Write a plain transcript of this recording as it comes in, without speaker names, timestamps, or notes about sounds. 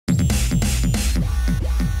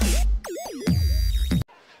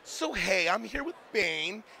So, hey, I'm here with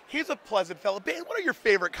Bane. He's a pleasant fellow. Bane, what are your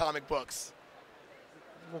favorite comic books?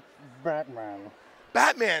 Batman.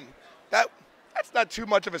 Batman. That's not too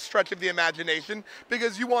much of a stretch of the imagination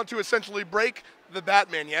because you want to essentially break the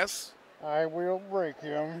Batman, yes? I will break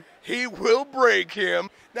him. He will break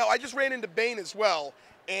him. Now, I just ran into Bane as well,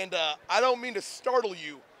 and I don't mean to startle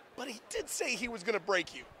you, but he did say he was going to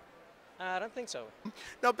break you. I don't think so.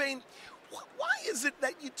 Now, Bane, why is it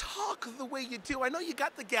that you talk the way you do? I know you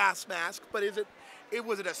got the gas mask, but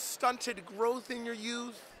was it a stunted growth in your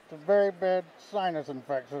youth? It's a very bad sinus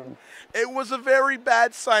infection. It was a very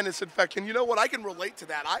bad sinus infection. You know what? I can relate to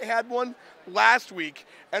that. I had one last week,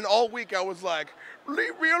 and all week I was like,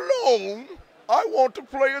 leave me alone. I want to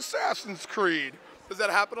play Assassin's Creed. Does that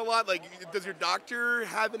happen a lot? Like, does your doctor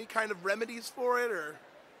have any kind of remedies for it, or?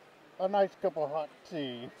 A nice cup of hot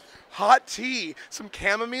tea. Hot tea? Some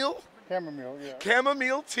chamomile? Chamomile, yeah.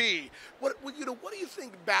 Chamomile tea. What do you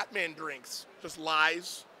think Batman drinks? Just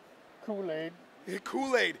lies? Kool-Aid.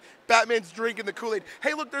 Kool-Aid. Batman's drinking the Kool-Aid.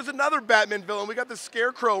 Hey, look, there's another Batman villain. We got the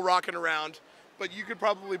Scarecrow rocking around, but you could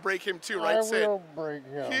probably break him too, right, Sid? I will break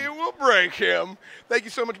him. He will break him. Thank you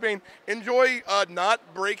so much, Bane. Enjoy not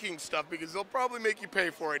breaking stuff because they'll probably make you pay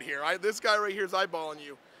for it here. This guy right here is eyeballing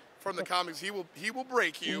you from the comics. He will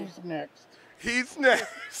break you. He's next. He's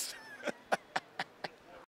next.